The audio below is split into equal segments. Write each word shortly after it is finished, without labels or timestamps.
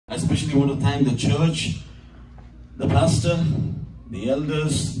especially want to thank the church, the pastor, the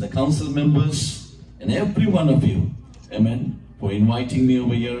elders, the council members, and every one of you, amen, for inviting me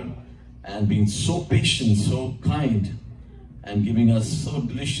over here and being so patient, so kind, and giving us so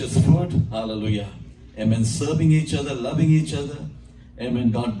delicious food. Hallelujah. Amen. Serving each other, loving each other.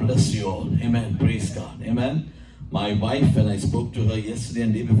 Amen. God bless you all. Amen. Praise God. Amen. My wife, when I spoke to her yesterday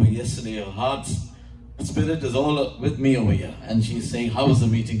and day before yesterday, her heart, spirit is all with me over here. And she's saying, how was the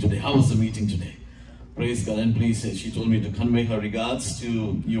meeting today? How was the meeting today? Praise God. And please, she told me to convey her regards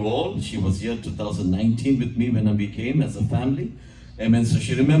to you all. She was here 2019 with me when we came as a family. Amen. So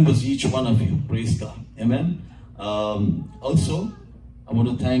she remembers each one of you. Praise God. Amen. Also, I want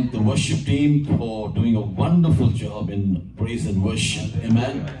to thank the worship team for doing a wonderful job in praise and worship.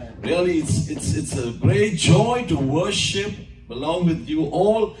 Amen. Really, it's a great joy to worship along with you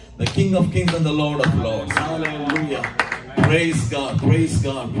all, the King of Kings and the Lord of Lords. Hallelujah. Praise God, praise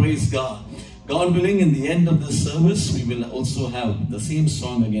God, praise God. God willing, in the end of the service, we will also have the same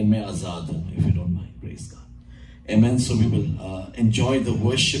song again, May Azad, if you don't mind. Praise God. Amen. So we will enjoy the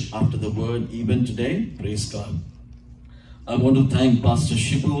worship after the word even today. Praise God. I want to thank Pastor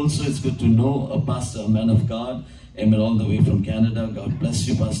Shibu also. It's good to know a pastor, a man of God. Amen. All the way from Canada. God bless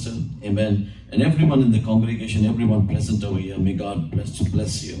you, Pastor. Amen. And everyone in the congregation, everyone present over here, may God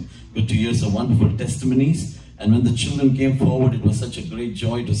bless you. Good to hear some wonderful testimonies. And when the children came forward, it was such a great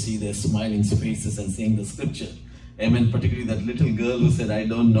joy to see their smiling faces and saying the scripture. Amen. Particularly that little girl who said, I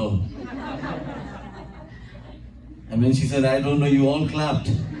don't know. And when she said, I don't know, you all clapped.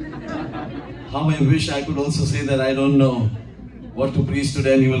 How I wish I could also say that I don't know what to preach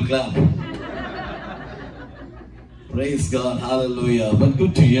today and you will clap. Praise God, hallelujah. But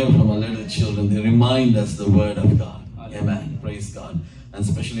good to hear from our little children. They remind us the word of God. Amen. Praise God. And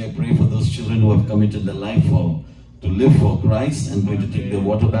especially I pray for those children who have committed their life to live for Christ and going to take their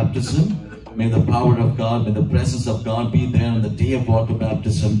water baptism. May the power of God, may the presence of God be there on the day of water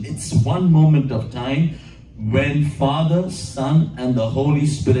baptism. It's one moment of time when Father, Son, and the Holy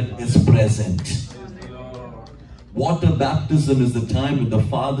Spirit is present. Water baptism is the time when the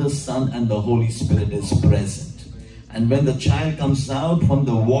Father, Son, and the Holy Spirit is present. And when the child comes out from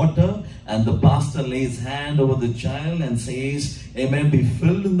the water and the pastor lays hand over the child and says, amen, be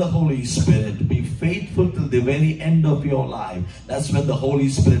filled in the Holy Spirit, be faithful till the very end of your life. That's when the Holy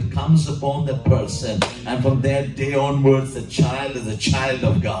Spirit comes upon that person. And from that day onwards, the child is a child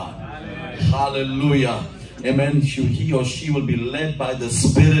of God. Amen. Hallelujah. Amen. He or she will be led by the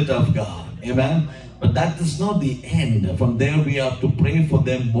Spirit of God. Amen. But that is not the end. From there we have to pray for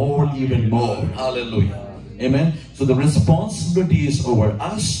them more, even more. Hallelujah. Amen. So the responsibility is over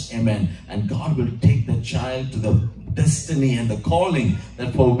us. Amen. And God will take the child to the destiny and the calling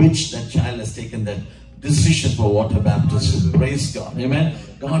that for which that child has taken that decision for water baptism. Praise God. Amen.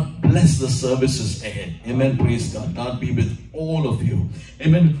 God bless the services ahead. Amen. Praise God. God be with all of you.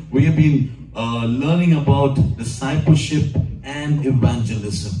 Amen. We have been learning about discipleship and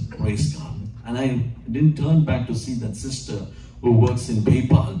evangelism. Praise God. And I didn't turn back to see that sister who works in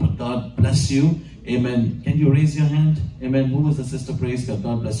PayPal, but God bless you. Amen. Can you raise your hand? Amen. Who was the sister? Praise God.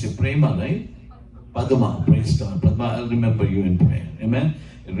 God bless you. Prema, right? Padma. Praise God. Padma, I'll remember you in prayer. Amen.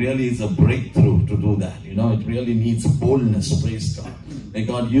 It really is a breakthrough to do that. You know, it really needs boldness. Praise God. May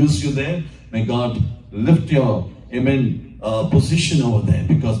God use you there. May God lift your, amen, position over there.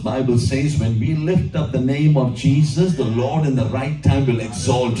 Because Bible says when we lift up the name of Jesus, the Lord in the right time will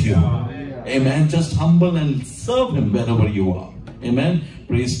exalt you. Amen. Just humble and serve Him wherever you are. Amen.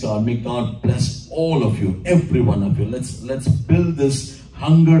 Praise God. May God bless all of you, every one of you. Let's build this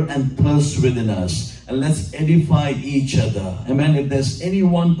hunger and thirst within us, and let's edify each other. Amen. If there's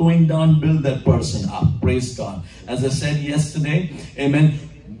anyone going down, build that person up. Praise God. As I said yesterday, amen,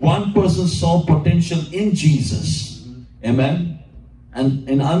 one person saw potential in Jesus. Amen. And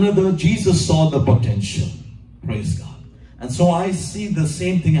in another, Jesus saw the potential. Praise God. And so I see the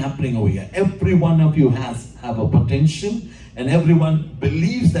same thing happening over here. Every one of you have a potential, and everyone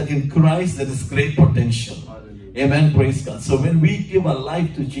believes that in Christ there is great potential. Hallelujah. Amen. Praise God. So when we give our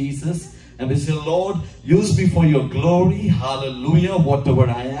life to Jesus and we say, Lord, use me for your glory. Hallelujah. Whatever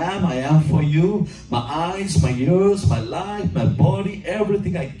I am for you. My eyes, my ears, my life, my body,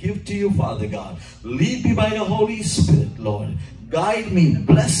 everything I give to you, Father God. Lead me by your Holy Spirit, Lord. Guide me,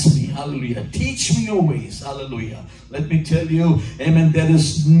 bless me, hallelujah. Teach me your ways, hallelujah. Let me tell you, amen, there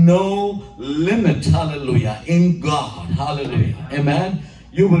is no limit, hallelujah, in God, hallelujah, amen.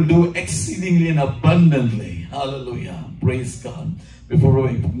 You will do exceedingly and abundantly, hallelujah, praise God. Before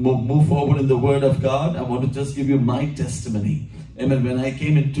we move forward in the word of God, I want to just give you my testimony. Amen. When I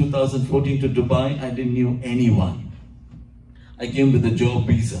came in 2014 to Dubai, I didn't know anyone. I came with a job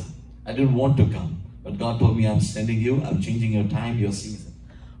visa. I didn't want to come. But God told me, I'm sending you, I'm changing your time, your season.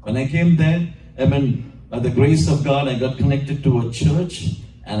 When I came there, amen, by the grace of God, I got connected to a church,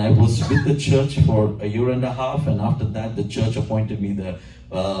 and I was with the church for 1.5 years, and after that, the church appointed me the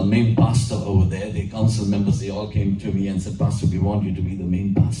main pastor over there. The council members, they all came to me and said, Pastor, we want you to be the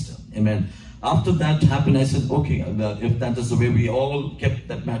main pastor. Amen. After that happened, I said, okay, if that is the way, we all kept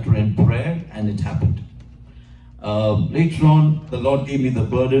that matter in prayer, and it happened. Later on, the Lord gave me the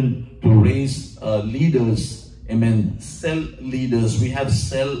burden to raise leaders, amen, cell leaders. We have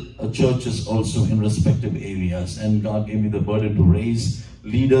cell churches also in respective areas, and God gave me the burden to raise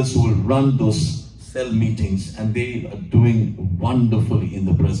leaders who will run those cell meetings, and they are doing wonderfully in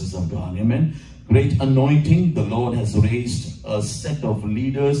the presence of God. Amen. Great anointing. The Lord has raised a set of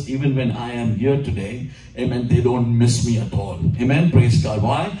leaders. Even when I am here today, amen, they don't miss me at all. Amen. Praise God.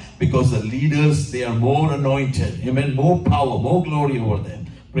 Why? Because the leaders, they are more anointed. Amen. More power, more glory over them.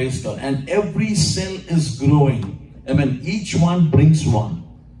 Praise God. And every cell is growing. Amen. Each one brings one.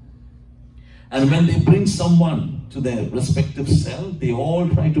 And when they bring someone to their respective cell, they all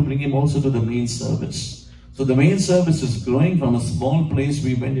try to bring him also to the main service. So the main service is growing. From a small place,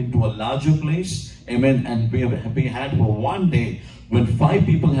 we went into a larger place. Amen. And we had for one day, when 5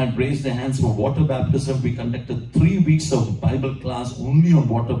 people had raised their hands for water baptism, we conducted 3 weeks of Bible class only on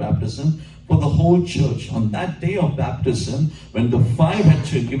water baptism for the whole church. On that day of baptism, when the 5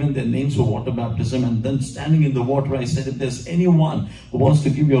 had given their names for water baptism, and then standing in the water, I said, if there's anyone who wants to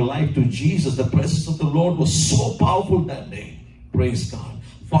give your life to Jesus, the presence of the Lord was so powerful that day. Praise God.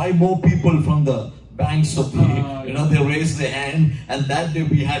 5 more people from the banks of the, they raised their hand, and that day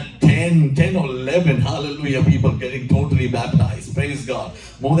we had 10 or 11, hallelujah, people getting totally baptized. Praise God.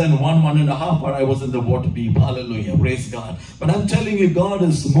 More than 1.5 hours I was in the water deep. Hallelujah. Praise God. But I'm telling you, God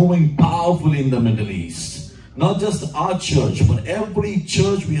is moving powerfully in the Middle East. Not just our church, but every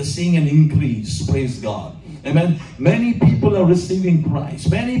church we are seeing an increase. Praise God. Amen. Many people are receiving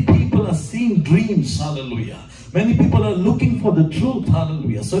Christ. Many people are seeing dreams. Hallelujah. Many people are looking for the truth.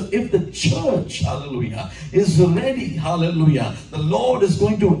 Hallelujah. So if the church, hallelujah, is ready, hallelujah, the Lord is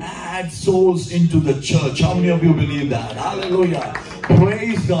going to add souls into the church. How many of you believe that? Hallelujah.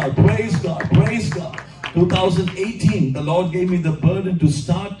 Praise God. Praise God. Praise God. 2018, the Lord gave me the burden to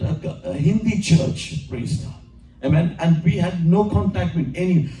start a Hindi church. Praise God. Amen. And we had no contact with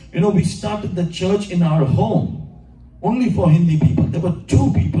any. We started the church in our home only for Hindi people. There were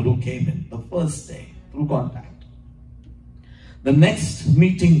 2 people who came in the first day through contact. The next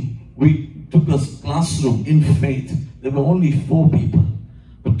meeting, we took a classroom in faith. There were only 4 people.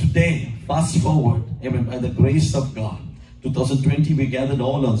 But today, fast forward, amen, by the grace of God, 2020, we gathered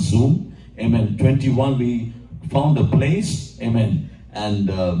all on Zoom. Amen. 21, we found a place. Amen. And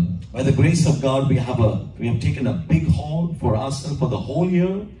by the grace of God, we have taken a big hall for ourselves for the whole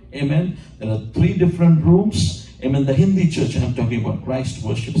year. Amen. There are 3 different rooms. Amen. The Hindi church, I'm talking about, Christ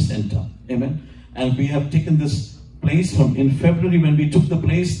Worship Center. Amen. And we have taken this place from in February. When we took the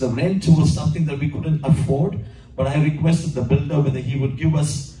place, the rent was something that we couldn't afford. But I requested the builder whether he would give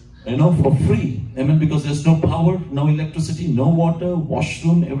us, for free. Amen. Because there's no power, no electricity, no water,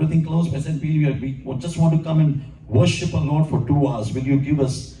 washroom, everything closed. I said, we just want to come and worship our Lord for 2 hours. Will you give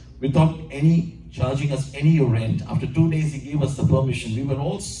us, without charging us any rent? After 2 days, he gave us the permission. We were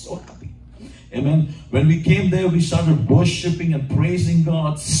all so happy. Amen. When we came there, we started worshiping and praising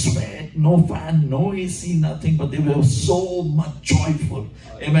God. Sweat, no fan, no AC, nothing. But they were so much joyful.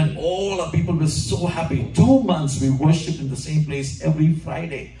 Amen. All our people were so happy. 2 months we worshipped in the same place every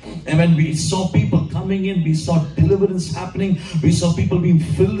Friday. Amen. We saw people coming in. We saw deliverance happening. We saw people being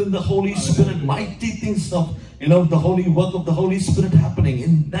filled in the Holy Spirit. Mighty things of, the holy work of the Holy Spirit happening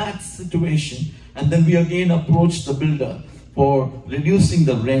in that situation. And then we again approached the builder for reducing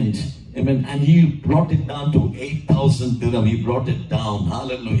the rent. Amen. And he brought it down to 8,000 dirham. He brought it down.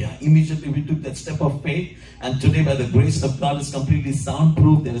 Hallelujah. Immediately we took that step of faith. And today, by the grace of God, it's completely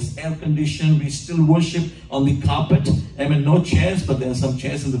soundproof. There is air conditioned. We still worship on the carpet. Amen. No chairs, but there are some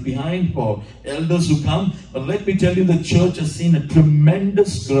chairs in the behind for elders who come. But let me tell you, the church has seen a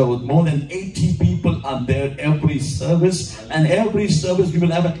tremendous growth. More than 80 people are there every service. And every service, we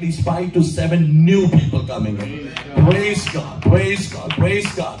will have at least 5 to 7 new people coming in. Praise God. Praise God.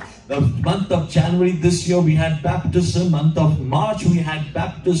 Praise God. The month of January this year, we had baptism. Month of March, we had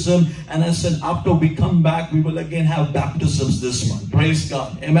baptism. And I said, after we come back, we will again have baptisms this month. Praise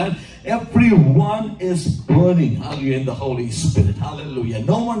God. Amen. Everyone is burning, hallelujah, in the Holy Spirit. Hallelujah.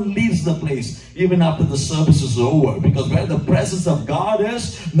 No one leaves the place even after the service is over, because where the presence of God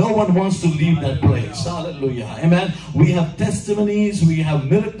is, no one wants to leave that place. Hallelujah. Amen. We have testimonies, we have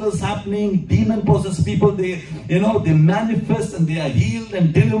miracles happening, demon-possessed people, they manifest and they are healed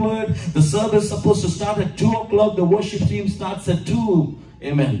and delivered. The service is supposed to start at 2 o'clock. The worship team starts at 2.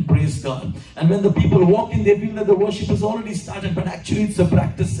 Amen. Praise God. And when the people walk in, they feel that the worship has already started, but actually it's a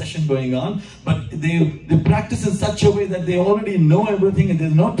practice session going on. But they practice in such a way that they already know everything, and they're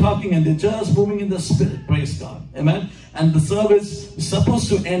not talking, and they're just moving in the Spirit. Praise God. Amen. And the service is supposed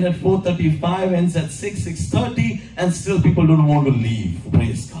to end at 4:35, ends at 6:30, and still people don't want to leave.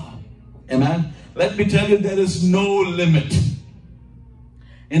 Praise God. Amen. Let me tell you, there is no limit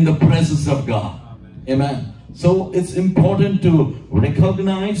in the presence of God. Amen. So it's important to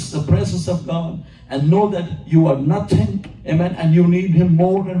recognize the presence of God and know that you are nothing. Amen. And you need Him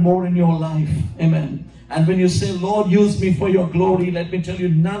more and more in your life. Amen. And when you say, Lord, use me for your glory, let me tell you,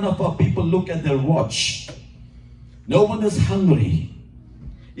 none of our people look at their watch. No one is hungry.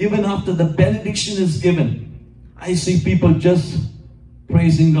 Even after the benediction is given, I see people just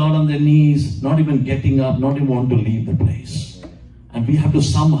praising God on their knees, not even getting up, not even want to leave the place. And we have to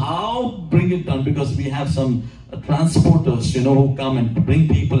somehow bring it down, because we have some transporters, who come and bring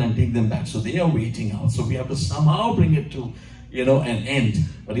people and take them back. So they are waiting out. So we have to somehow bring it to, an end.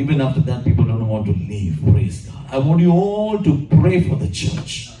 But even after that, people don't want to leave. Praise God. I want you all to pray for the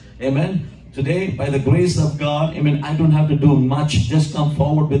church. Amen. Today, by the grace of God, amen, I don't have to do much. Just come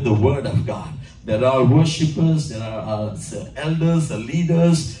forward with the word of God. There are worshippers, there are elders,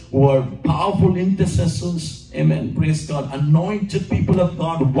 leaders who are powerful intercessors. Amen. Praise God. Anointed people of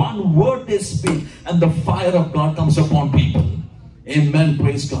God. One word they speak and the fire of God comes upon people. Amen.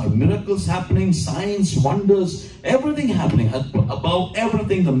 Praise God. Miracles happening, signs, wonders, everything happening. Above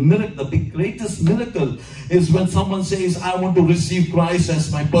everything, the greatest miracle is when someone says, I want to receive Christ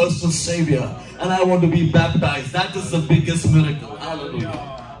as my personal Savior and I want to be baptized. That is the biggest miracle.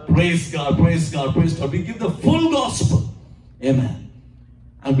 Hallelujah. Praise God, praise God, praise God. We give the full gospel. Amen.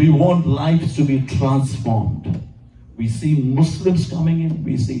 And we want lives to be transformed. We see Muslims coming in.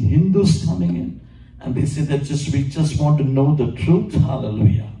 We see Hindus coming in. And they say that we just want to know the truth.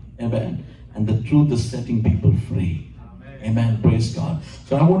 Hallelujah. Amen. And the truth is setting people free. Amen. Amen. Praise God.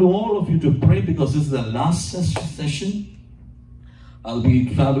 So I want all of you to pray, because this is the last session. I'll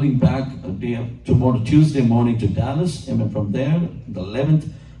be traveling back tomorrow, Tuesday morning, to Dallas. Amen. From there, the 11th,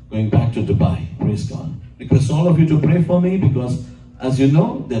 going back to Dubai. Praise God. Request all of you to pray for me, because as you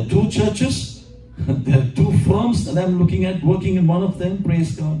know, there are 2 churches, there are 2 firms that I'm looking at, working in one of them.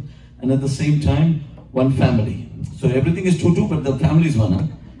 Praise God. And at the same time, 1 family. So everything is 2-2, but the family is 1. Huh?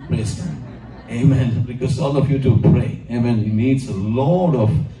 Praise God. Amen. Request all of you to pray. Amen. It needs a lot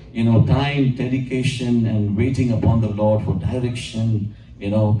of time, dedication, and waiting upon the Lord for direction.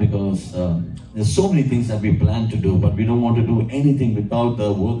 Because there's so many things that we plan to do, but we don't want to do anything without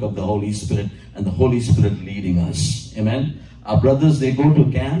the work of the Holy Spirit and the Holy Spirit leading us. Amen. Our brothers, they go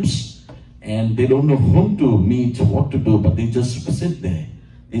to camps and they don't know whom to meet, what to do, but they just sit there.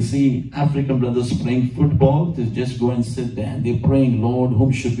 They see African brothers playing football, they just go and sit there and they're praying, Lord,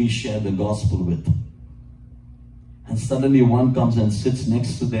 whom should we share the gospel with? And suddenly one comes and sits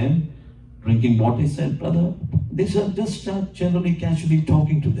next to them, drinking water. He said, brother, they just start generally, casually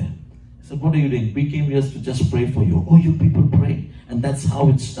talking to them. I said, what are you doing? We came here to just pray for you. Oh, you people pray. And that's how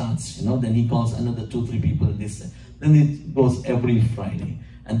it starts. Then he calls another 2-3 people and they say, then it goes every Friday.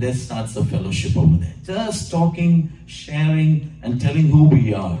 And there starts a fellowship over there. Just talking, sharing, and telling who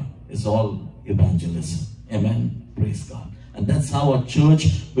we are is all evangelism. Amen. Praise God. And that's how our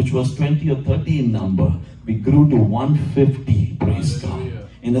church, which was 20 or 30 in number, we grew to 150. Praise God.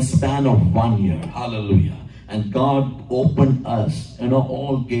 In a span of 1 year. Hallelujah. And God opened us,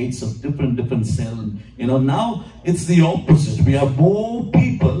 all gates of different cells. Now it's the opposite. We have more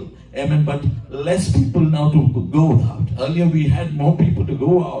people, amen, but less people now to go out. Earlier we had more people to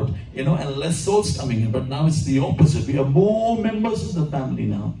go out, and less souls coming in. But now it's the opposite. We have more members of the family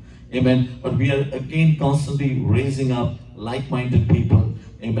now. Amen. But we are again constantly raising up like-minded people.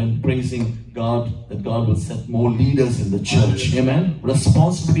 Amen. Praising God, that God will set more leaders in the church. Amen.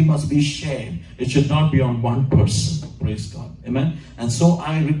 Responsibility must be shared. It should not be on one person. Praise God. Amen. And so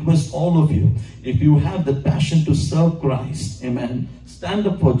I request all of you, if you have the passion to serve Christ, amen, stand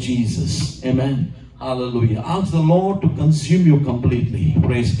up for Jesus. Amen. Hallelujah. Ask the Lord to consume you completely.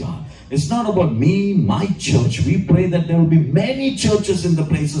 Praise God. It's not about me, my church. We pray that there will be many churches in the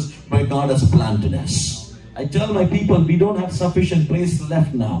places where God has planted us. I tell my people, we don't have sufficient place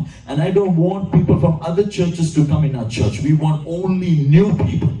left now. And I don't want people from other churches to come in our church. We want only new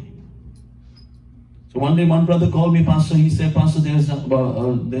people. So one day one brother called me, Pastor. He said, Pastor, there's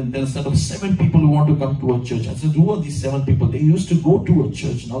a set of 7 people who want to come to a church. I said, who are these 7 people? They used to go to a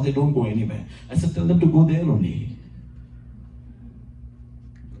church. Now they don't go anywhere. I said, tell them to go there only.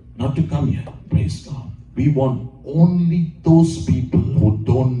 Not to come here. Praise God. We want only those people who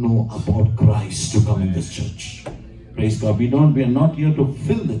don't know about Christ to come in this church. Praise God. We are not here to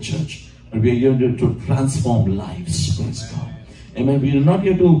fill the church, but we are here to transform lives. Praise God. Amen. We are not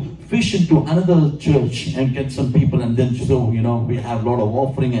here to fish into another church and get some people and then so, we have a lot of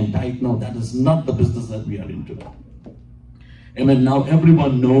offering and tithe. No, that is not the business that we are into. Amen. Now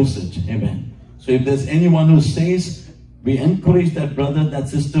everyone knows it. Amen. So if there's anyone who says, we encourage that brother, that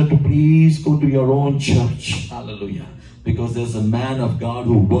sister to please go to your own church. Hallelujah. Because there's a man of God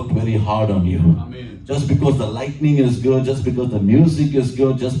who worked very hard on you. Amen. Just because the lightning is good, just because the music is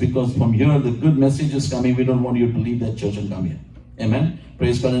good, just because from here the good message is coming, we don't want you to leave that church and come here. Amen.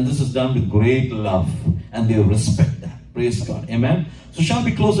 Praise God. And this is done with great love. And they respect that. Praise God. Amen. So shall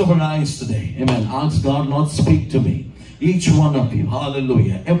we close our eyes today? Amen. Ask God, Lord, speak to me. Each one of you.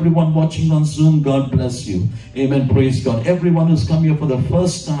 Hallelujah. Everyone watching on Zoom, God bless you. Amen. Praise God. Everyone who's come here for the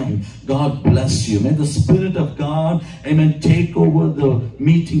first time, God bless you. May the Spirit of God, amen, take over the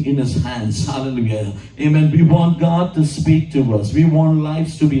meeting in His hands. Hallelujah. Amen. We want God to speak to us. We want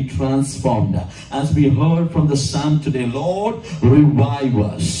lives to be transformed. As we heard from the Psalm today, Lord, revive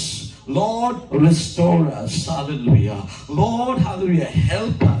us. Lord, restore us. Hallelujah. Lord, hallelujah,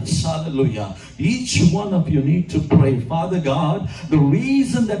 help us. Hallelujah. Each one of you need to pray. Father God, the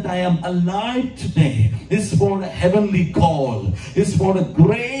reason that I am alive today is for a heavenly call. It's for a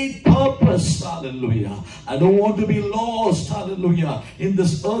great purpose. Hallelujah. I don't want to be lost. Hallelujah. In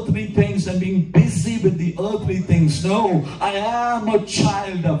this earthly things and being busy with the earthly things. No, I am a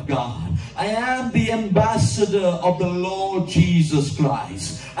child of God. I am the ambassador of the Lord Jesus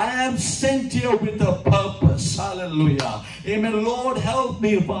Christ. I am sent here with a purpose. Hallelujah. Amen. Lord, help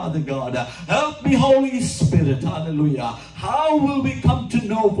me, Father God. Help me, Holy Spirit. Hallelujah. How will we come to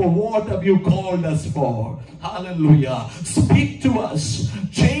know for what have you called us for? Hallelujah. Speak to us.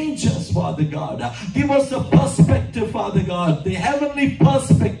 Change us, Father God. Give us a perspective, Father God. The heavenly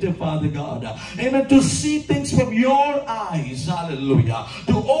perspective, Father God. Amen. To see things from your eyes. Hallelujah.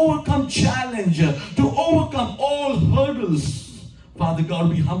 To overcome challenge. To overcome all hurdles. Father God,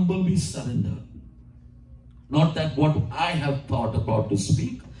 we humble, we surrender. Not that what I have thought about to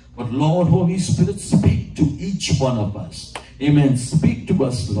speak, but Lord, Holy Spirit, speak to each one of us. Amen. Speak to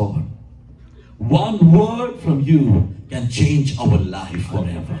us, Lord. One word from you can change our life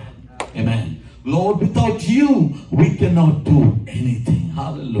forever. Amen. Lord, without you, we cannot do anything.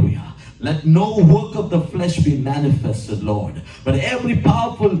 Hallelujah. Let no work of the flesh be manifested, Lord. But every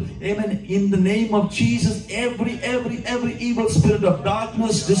powerful, amen, in the name of Jesus, every evil spirit of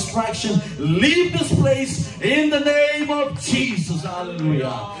darkness, distraction, leave this place in the name of Jesus.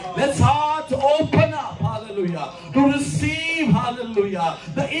 Hallelujah. Let's heart open up, hallelujah, to receive, hallelujah,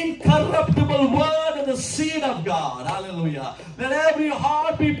 the incorruptible word and the seed of God. Hallelujah. Let every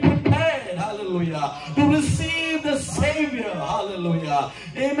heart be prepared, hallelujah, to receive the Savior. Hallelujah.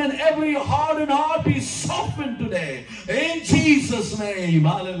 Amen. Every hardened heart be softened today. In Jesus' name.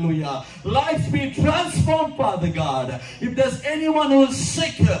 Hallelujah. Lives be transformed, Father God. If there's anyone who is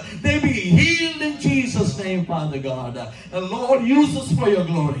sick, they be healed in Jesus' name, Father God. And Lord, use us for your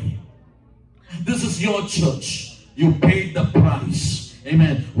glory. This is your church. You paid the price.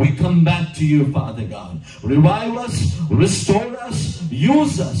 Amen. We come back to you, Father God. Revive us, restore us,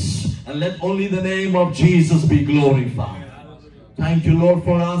 use us, and let only the name of Jesus be glorified. Thank you, Lord,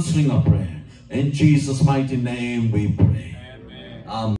 for answering our prayer. In Jesus' mighty name we pray. Amen.